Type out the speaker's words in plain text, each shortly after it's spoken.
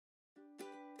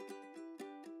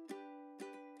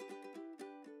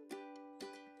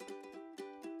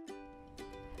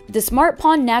The Smart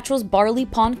Pond Naturals Barley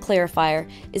Pond Clarifier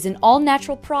is an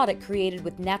all-natural product created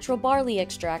with natural barley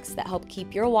extracts that help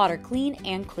keep your water clean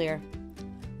and clear.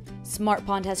 Smart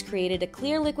Pond has created a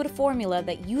clear liquid formula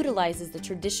that utilizes the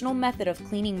traditional method of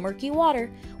cleaning murky water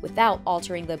without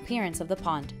altering the appearance of the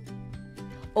pond.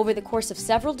 Over the course of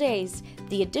several days,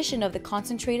 the addition of the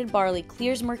concentrated barley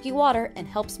clears murky water and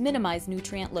helps minimize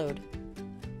nutrient load.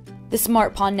 The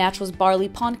Smart Pond Naturals Barley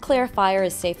Pond Clarifier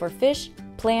is safe for fish,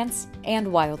 plants,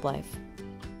 and wildlife.